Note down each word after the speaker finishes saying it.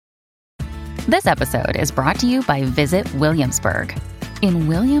This episode is brought to you by Visit Williamsburg. In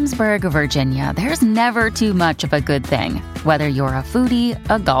Williamsburg, Virginia, there's never too much of a good thing. Whether you're a foodie,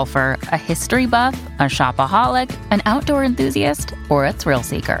 a golfer, a history buff, a shopaholic, an outdoor enthusiast, or a thrill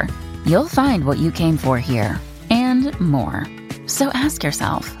seeker, you'll find what you came for here and more. So ask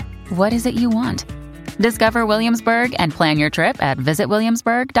yourself, what is it you want? Discover Williamsburg and plan your trip at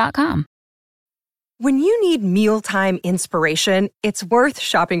visitwilliamsburg.com. When you need mealtime inspiration, it's worth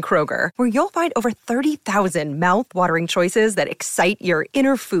shopping Kroger, where you'll find over 30,000 mouth-watering choices that excite your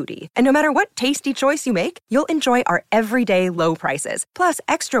inner foodie. And no matter what tasty choice you make, you'll enjoy our everyday low prices, plus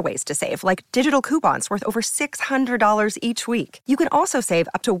extra ways to save, like digital coupons worth over $600 each week. You can also save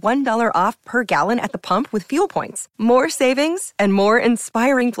up to $1 off per gallon at the pump with fuel points. More savings and more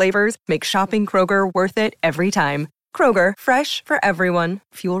inspiring flavors make shopping Kroger worth it every time. Kroger, fresh for everyone.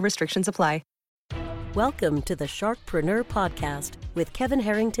 Fuel restrictions apply. Welcome to the Sharkpreneur Podcast with Kevin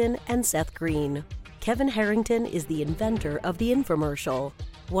Harrington and Seth Green. Kevin Harrington is the inventor of the infomercial,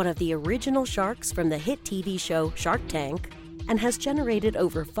 one of the original sharks from the hit TV show Shark Tank, and has generated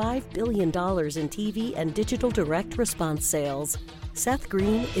over $5 billion in TV and digital direct response sales. Seth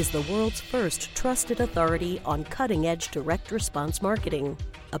Green is the world's first trusted authority on cutting-edge direct response marketing,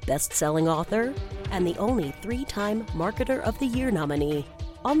 a best-selling author, and the only 3-time Marketer of the Year nominee.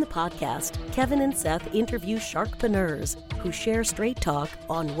 On the podcast, Kevin and Seth interview sharkpreneurs who share straight talk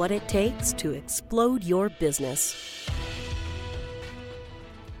on what it takes to explode your business.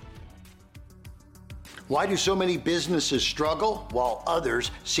 Why do so many businesses struggle while others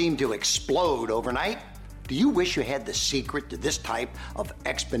seem to explode overnight? Do you wish you had the secret to this type of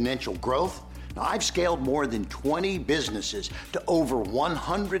exponential growth? Now, I've scaled more than 20 businesses to over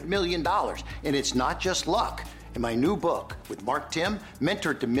 $100 million, and it's not just luck. In my new book with Mark Tim,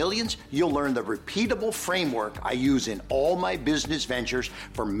 Mentor to Millions, you'll learn the repeatable framework I use in all my business ventures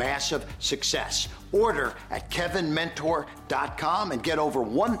for massive success. Order at kevinmentor.com and get over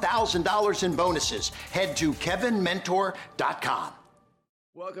 $1,000 in bonuses. Head to kevinmentor.com.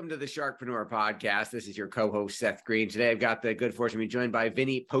 Welcome to the Sharkpreneur Podcast. This is your co-host, Seth Green. Today, I've got the good fortune to be joined by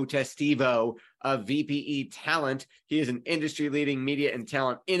Vinny Potestivo of VPE Talent. He is an industry-leading media and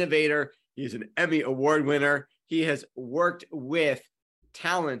talent innovator. He is an Emmy Award winner. He has worked with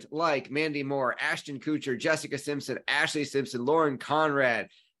talent like Mandy Moore, Ashton Kutcher, Jessica Simpson, Ashley Simpson, Lauren Conrad,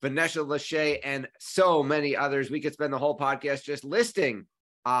 Vanessa Lachey, and so many others. We could spend the whole podcast just listing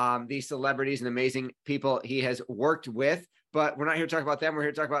these celebrities and amazing people he has worked with. But we're not here to talk about them. We're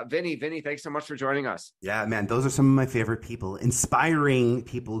here to talk about Vinny. Vinny, thanks so much for joining us. Yeah, man, those are some of my favorite people, inspiring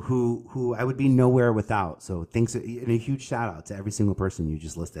people who I would be nowhere without. So thanks, and a huge shout out to every single person you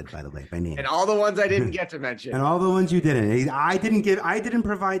just listed, by the way, by name. And all the ones I didn't get to mention. And all the ones you didn't. I didn't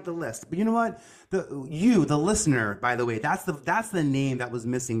provide the list. But you know what? The listener, by the way, that's the name that was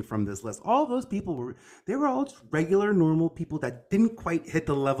missing from this list. All those people were all just regular, normal people that didn't quite hit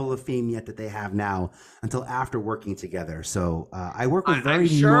the level of fame yet that they have now until after working together. So I work with very I'm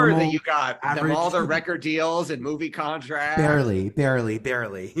sure normal, that you got average, them all the record deals and movie contracts. Barely.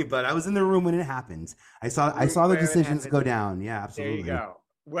 But I was in the room when it happened. I saw the decisions go down. Yeah, absolutely. There you go.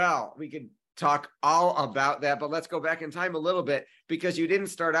 Well, we could talk all about that, but let's go back in time a little bit, because you didn't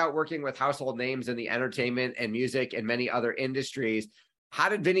start out working with household names in the entertainment and music and many other industries. How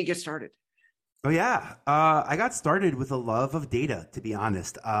did Vinny get started? Oh yeah, I got started with a love of data, to be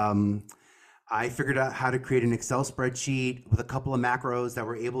honest. I figured out how to create an Excel spreadsheet with a couple of macros that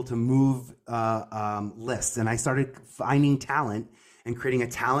were able to move lists, and I started finding talent and creating a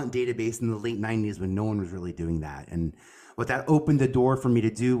talent database in the late 90s when no one was really doing that. And what that opened the door for me to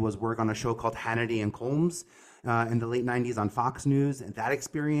do was work on a show called Hannity and Colmes in the late 90s on Fox News. And that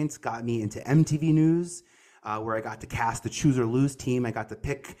experience got me into MTV News, where I got to cast the Choose or Lose team. I got to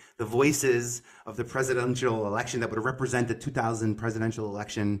pick the voices of the presidential election that would represent the 2000 presidential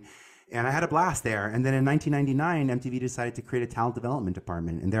election. And I had a blast there. And then in 1999, MTV decided to create a talent development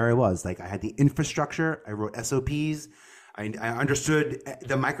department. And there I was. Like, I had the infrastructure. I wrote SOPs. I understood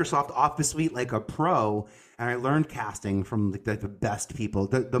the Microsoft Office suite like a pro, and I learned casting from the best people,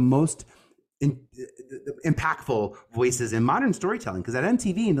 the most impactful voices in modern storytelling. Because at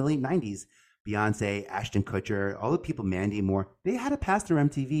MTV in the late 90s, Beyonce, Ashton Kutcher, all the people, Mandy Moore, they had to pass through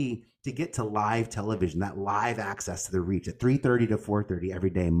MTV to get to live television, that live access to the reach at 3:30 to 4:30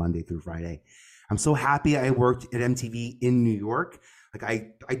 every day, Monday through Friday. I'm so happy I worked at MTV in New York. Like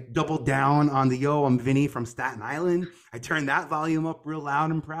I doubled down on the I'm Vinny from Staten Island. I turned that volume up real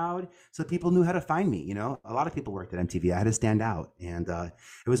loud and proud so people knew how to find me. You know, a lot of people worked at MTV. I had to stand out. And it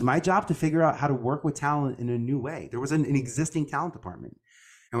was my job to figure out how to work with talent in a new way. There was an existing talent department.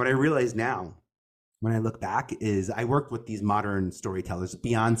 And what I realize now when I look back is I worked with these modern storytellers,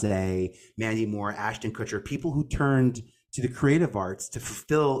 Beyonce, Mandy Moore, Ashton Kutcher, people who turned to the creative arts to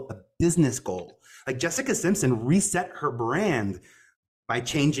fulfill a business goal. Like Jessica Simpson reset her brand by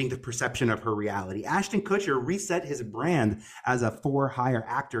changing the perception of her reality. Ashton Kutcher reset his brand as a for-hire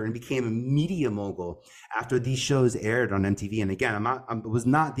actor and became a media mogul after these shows aired on MTV. And again, I was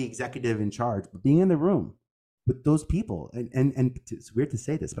not the executive in charge, but being in the room with those people, and it's weird to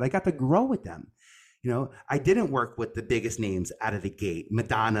say this, but I got to grow with them. You know, I didn't work with the biggest names out of the gate,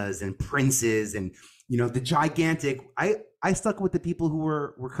 Madonnas and Princes and, you know, the gigantic. I stuck with the people who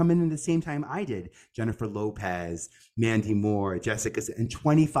were coming in the same time I did. Jennifer Lopez, Mandy Moore, Jessica. And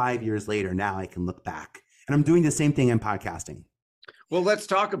 25 years later, now I can look back. And I'm doing the same thing in podcasting. Well, let's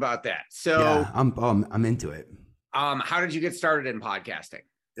talk about that. So yeah, I'm into it. How did you get started in podcasting?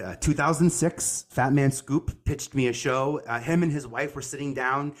 2006, Fat Man Scoop pitched me a show. Him and his wife were sitting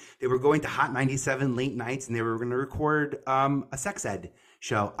down. They were going to Hot 97 late nights, and they were going to record a sex ed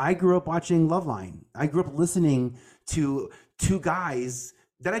show. I grew up watching Loveline. I grew up listening to two guys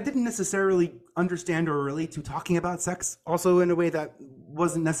that I didn't necessarily understand or relate to talking about sex, also in a way that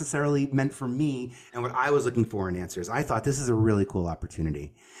wasn't necessarily meant for me and what I was looking for in answers. I thought this is a really cool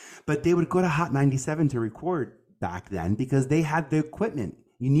opportunity. But they would go to Hot 97 to record back then because they had the equipment.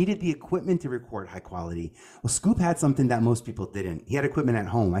 You needed the equipment to record high quality. Well, Scoop had something that most people didn't. He had equipment at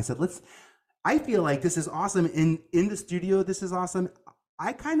home. I said, I feel like this is awesome. In the studio, this is awesome.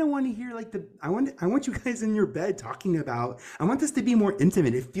 I kind of want to hear I want you guys in your bed talking about, I want this to be more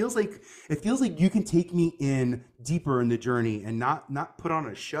intimate. It feels like you can take me in deeper in the journey and not put on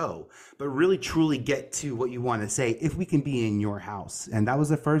a show, but really truly get to what you want to say if we can be in your house. And that was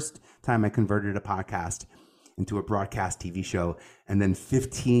the first time I converted a podcast into a broadcast TV show. And then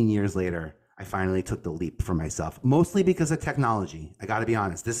 15 years later, I finally took the leap for myself, mostly because of technology. I got to be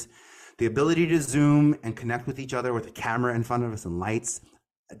honest, the ability to Zoom and connect with each other with a camera in front of us and lights,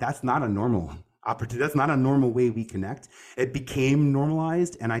 that's not a normal opportunity. That's not a normal way we connect. It became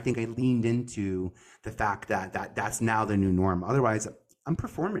normalized. And I think I leaned into the fact that that's now the new norm. Otherwise, I'm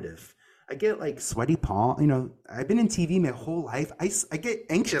performative. I get like sweaty palm. You know, I've been in TV my whole life. I get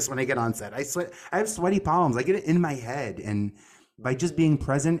anxious when I get on set. I have sweaty palms. I get it in my head. And by just being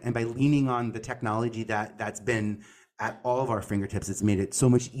present and by leaning on the technology that's been at all of our fingertips, it's made it so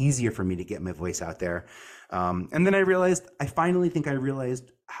much easier for me to get my voice out there. And then I finally think I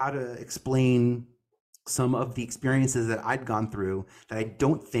realized how to explain some of the experiences that I'd gone through that I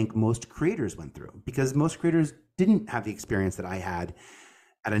don't think most creators went through, because most creators didn't have the experience that I had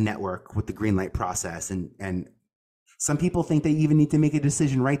at a network with the green light process. And some people think they even need to make a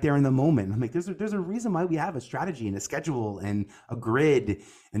decision right there in the moment. I'm like, there's a reason why we have a strategy and a schedule and a grid,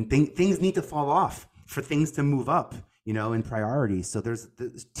 and things need to fall off for things to move up, you know, in priority. So there's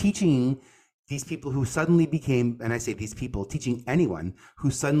teaching these people who suddenly became, and I say these people, teaching anyone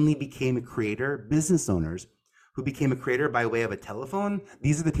who suddenly became a creator, business owners who became a creator by way of a telephone.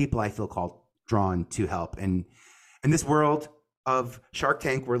 These are the people I feel drawn to help. And in this world of Shark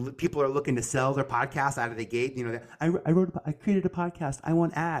Tank, where people are looking to sell their podcast out of the gate, you know, I created a podcast. I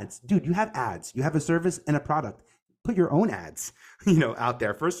want ads. Dude, you have ads. You have a service and a product. Put your own ads, you know, out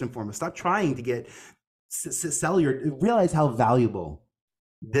there first and foremost. Stop trying to realize how valuable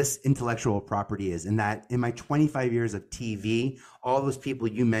this intellectual property is. And that in my 25 years of TV, all those people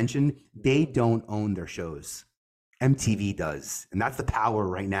you mentioned, they don't own their shows. MTV does. And that's the power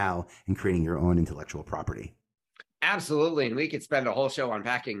right now in creating your own intellectual property. Absolutely. And we could spend a whole show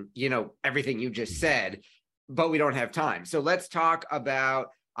unpacking, you know, everything you just said, but we don't have time. So let's talk about,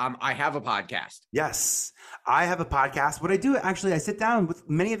 I have a podcast. Yes, I have a podcast. What I do, actually, I sit down with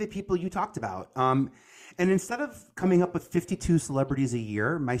many of the people you talked about. And instead of coming up with 52 celebrities a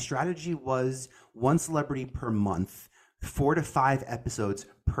year, my strategy was one celebrity per month, 4 to 5 episodes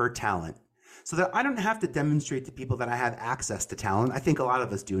per talent, so that I don't have to demonstrate to people that I have access to talent. I think a lot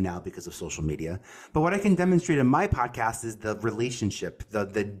of us do now because of social media. But what I can demonstrate in my podcast is the relationship,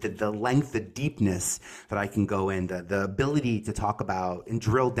 the length, the deepness that I can go in, the ability to talk about and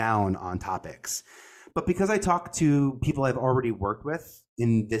drill down on topics. But because I talk to people I've already worked with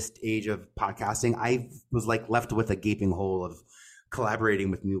in this age of podcasting, I was like left with a gaping hole of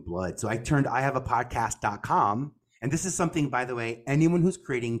collaborating with new blood. So I turned ihaveapodcast.com. And this is something, by the way, anyone who's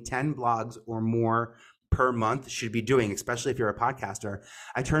creating 10 blogs or more per month should be doing, especially if you're a podcaster.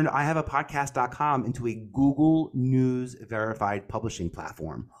 I turned ihaveapodcast.com into a Google News verified publishing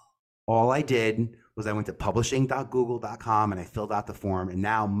platform. All I did was I went to publishing.google.com and I filled out the form. And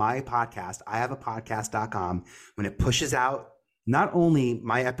now my podcast, ihaveapodcast.com, when it pushes out not only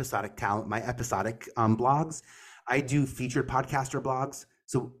my episodic talent, my episodic blogs, I do featured podcaster blogs.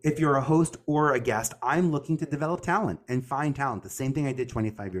 So if you're a host or a guest, I'm looking to develop talent and find talent. The same thing I did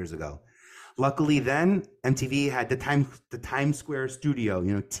 25 years ago. Luckily, then MTV had the Times Square studio,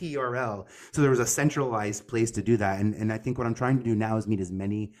 TRL. So there was a centralized place to do that. And I think what I'm trying to do now is meet as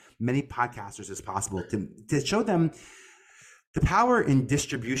many podcasters as possible to show them the power in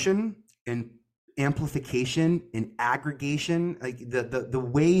distribution and amplification and aggregation, like the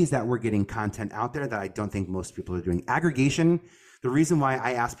ways that we're getting content out there that I don't think most people are doing. Aggregation, the reason why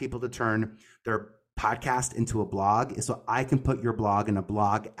I ask people to turn their podcast into a blog is so I can put your blog in a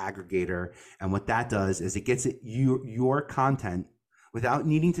blog aggregator. And what that does is it gets your content without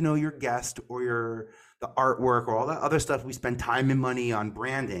needing to know your guest or the artwork or all that other stuff we spend time and money on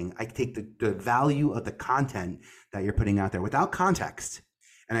branding. I take the value of the content that you're putting out there without context,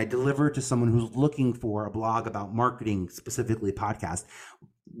 and I deliver it to someone who's looking for a blog about marketing, specifically podcast.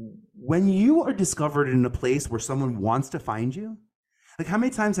 When you are discovered in a place where someone wants to find you, like how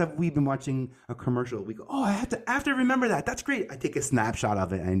many times have we been watching a commercial? We go, oh, I have to remember that. That's great. I take a snapshot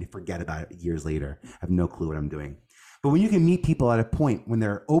of it and forget about it years later. I have no clue what I'm doing. But when you can meet people at a point when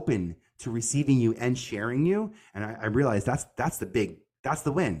they're open to receiving you and sharing you, and I realize that's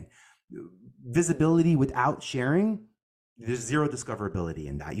the win. Visibility without sharing, there's zero discoverability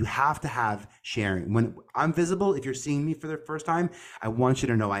in that. You have to have sharing. When I'm visible, if you're seeing me for the first time, I want you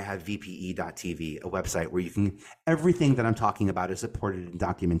to know I have VPE.tv, a website where everything that I'm talking about is supported in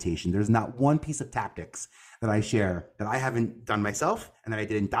documentation. There's not one piece of tactics that I share that I haven't done myself and that I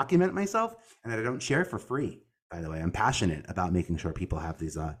didn't document myself and that I don't share for free. By the way, I'm passionate about making sure people have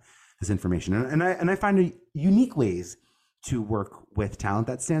this information. And I find unique ways to work with talent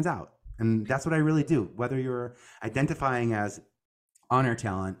that stands out. And that's what I really do. Whether you're identifying as on-air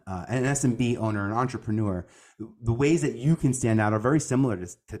talent, an SMB owner, an entrepreneur, the ways that you can stand out are very similar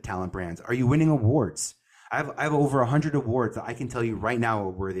to talent brands. Are you winning awards? I have over 100 awards that I can tell you right now are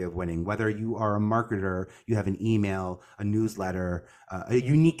worthy of winning. Whether you are a marketer, you have an email, a newsletter, a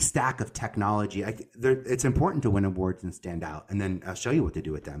unique stack of technology. It's important to win awards and stand out. And then I'll show you what to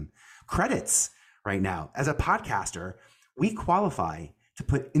do with them. Credits right now. As a podcaster, we qualify to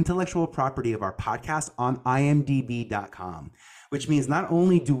put intellectual property of our podcast on imdb.com, which means not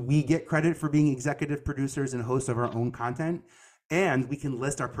only do we get credit for being executive producers and hosts of our own content, and we can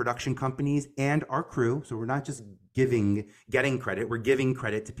list our production companies and our crew. So we're not just getting credit, we're giving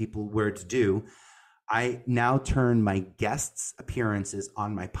credit to people where it's due. I now turn my guests' appearances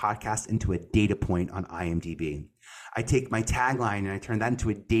on my podcast into a data point on IMDb. I take my tagline and I turn that into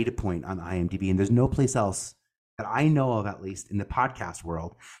a data point on IMDb, and there's no place else that I know of, at least in the podcast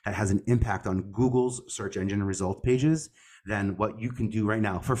world, that has an impact on Google's search engine result pages than what you can do right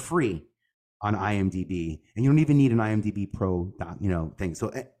now for free on IMDb. And you don't even need an IMDb Pro, thing.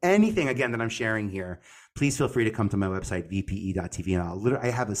 So anything, again, that I'm sharing here, please feel free to come to my website, vpe.tv, and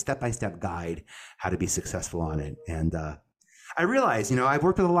I have a step-by-step guide how to be successful on it. And I realize, I've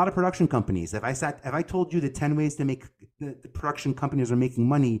worked with a lot of production companies. If I told you the 10 ways to make the production companies are making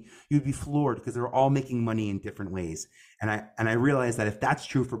money, you'd be floored because they're all making money in different ways. And I realize that if that's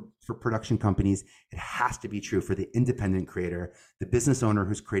true for production companies, it has to be true for the independent creator, the business owner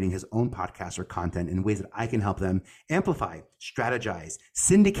who's creating his own podcast or content in ways that I can help them amplify, strategize,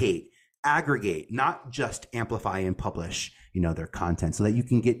 syndicate, aggregate, not just amplify and publish, their content so that you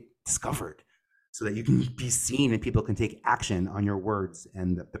can get discovered, so that you can be seen and people can take action on your words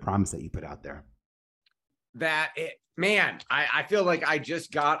and the promise that you put out there. I feel like I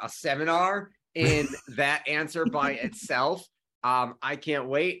just got a seminar in that answer by itself. I can't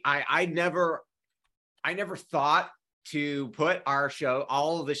wait. I never thought to put our show,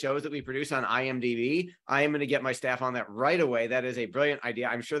 all of the shows that we produce on IMDb. I am going to get my staff on that right away. That is a brilliant idea.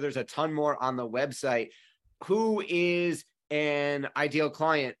 I'm sure there's a ton more on the website. Who is an ideal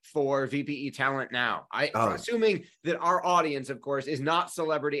client for VPE Talent now? Assuming that our audience, of course, is not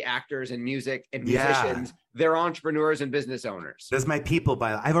celebrity actors and music and musicians. Yeah. They're entrepreneurs and business owners. That's my people.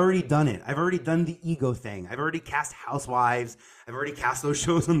 I've already done it. I've already done the ego thing. I've already cast Housewives. I've already cast those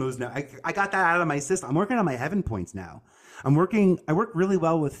shows on those now. I got that out of my system. I'm working on my Heaven Points now. I work really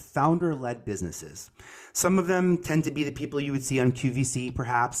well with founder-led businesses. Some of them tend to be the people you would see on QVC,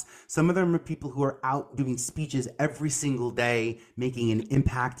 perhaps. Some of them are people who are out doing speeches every single day, making an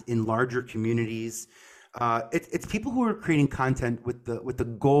impact in larger communities. It's people who are creating content with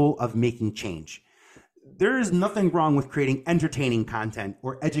the goal of making change. There is nothing wrong with creating entertaining content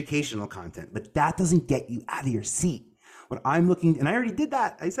or educational content, but that doesn't get you out of your seat. What I'm looking, and I already did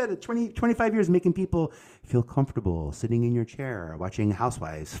that. I said 25 years making people feel comfortable sitting in your chair, watching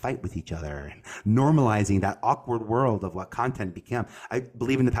housewives fight with each other, and normalizing that awkward world of what content became. I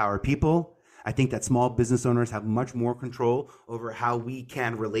believe in the power of people. I think that small business owners have much more control over how we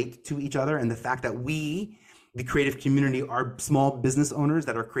can relate to each other. And the fact that we, the creative community, are small business owners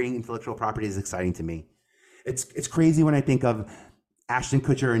that are creating intellectual property is exciting to me. It's crazy when I think of Ashton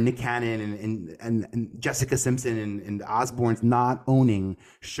Kutcher and Nick Cannon and Jessica Simpson and the Osbournes not owning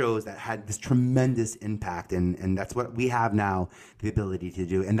shows that had this tremendous impact. And that's what we have now the ability to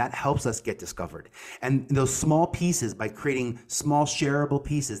do. And that helps us get discovered. And those small pieces, by creating small shareable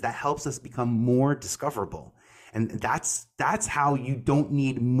pieces, that helps us become more discoverable. And that's how you don't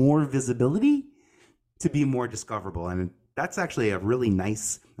need more visibility to be more discoverable. And that's actually a really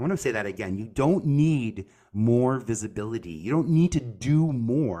nice, I want to say that again. You don't need more visibility. You don't need to do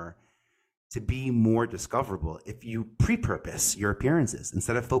more to be more discoverable. If you pre-purpose your appearances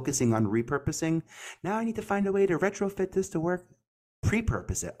instead of focusing on repurposing, now I need to find a way to retrofit this to work.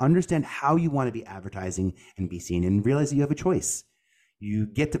 Pre-purpose it. Understand how you want to be advertising and be seen, and realize that you have a choice. You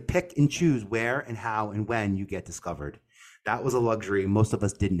get to pick and choose where and how and when you get discovered. That was a luxury most of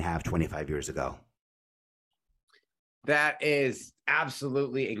us didn't have 25 years ago. That is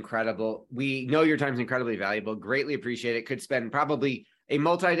absolutely incredible. We know your time is incredibly valuable. Greatly appreciate it. Could spend probably a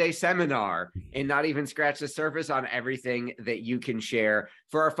multi-day seminar and not even scratch the surface on everything that you can share.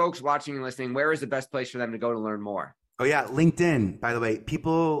 For our folks watching and listening, where is the best place for them to go to learn more? Oh yeah, LinkedIn, by the way.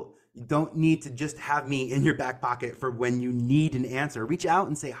 People don't need to just have me in your back pocket for when you need an answer. Reach out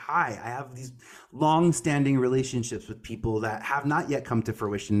and say, hi, I have these long-standing relationships with people that have not yet come to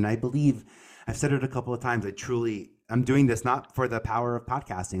fruition. And I believe, I've said it a couple of times, I'm doing this not for the power of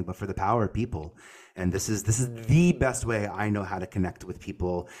podcasting, but for the power of people. And this is the best way I know how to connect with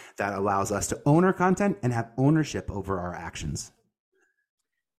people that allows us to own our content and have ownership over our actions.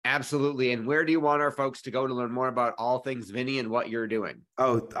 Absolutely. And where do you want our folks to go to learn more about all things Vinny and what you're doing?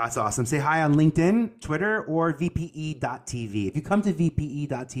 Oh, that's awesome. Say hi on LinkedIn, Twitter, or VPE.tv. If you come to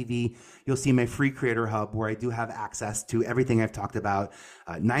VPE.tv, you'll see my free creator hub where I do have access to everything I've talked about,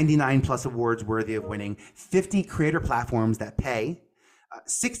 99 plus awards worthy of winning, 50 creator platforms that pay,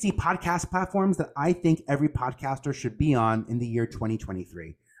 60 podcast platforms that I think every podcaster should be on in the year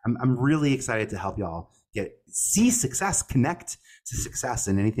 2023. I'm really excited to help y'all see success, connect to success,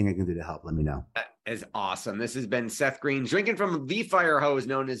 and anything I can do to help, let me know. That is awesome. This has been Seth Green, drinking from the fire hose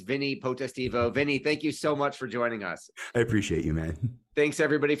known as Vinny Potestivo. Vinny, thank you so much for joining us. I appreciate you, man. Thanks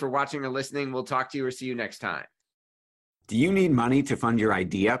everybody for watching or listening. We'll talk to you or see you next time. Do you need money to fund your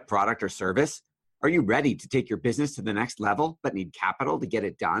idea, product, or service? Are you ready to take your business to the next level, but need capital to get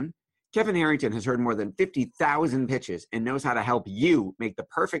it done? Kevin Harrington has heard more than 50,000 pitches and knows how to help you make the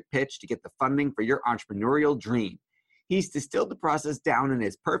perfect pitch to get the funding for your entrepreneurial dream. He's distilled the process down in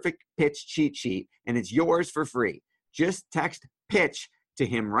his perfect pitch cheat sheet, and it's yours for free. Just text PITCH to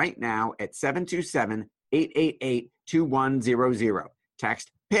him right now at 727-888-2100.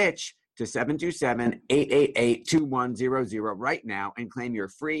 Text PITCH to 727-888-2100 right now and claim your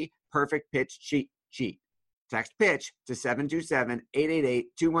free perfect pitch cheat sheet. Text PITCH to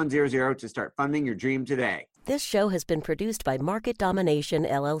 727-888-2100 to start funding your dream today. This show has been produced by Market Domination,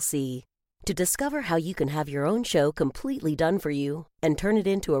 LLC. To discover how you can have your own show completely done for you and turn it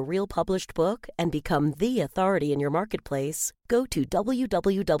into a real published book and become the authority in your marketplace, go to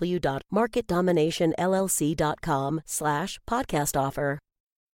www.marketdominationllc.com/podcast offer.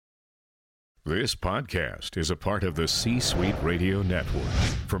 This podcast is a part of the C-Suite Radio Network.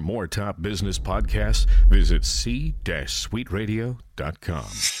 For more top business podcasts, visit c-suiteradio.com.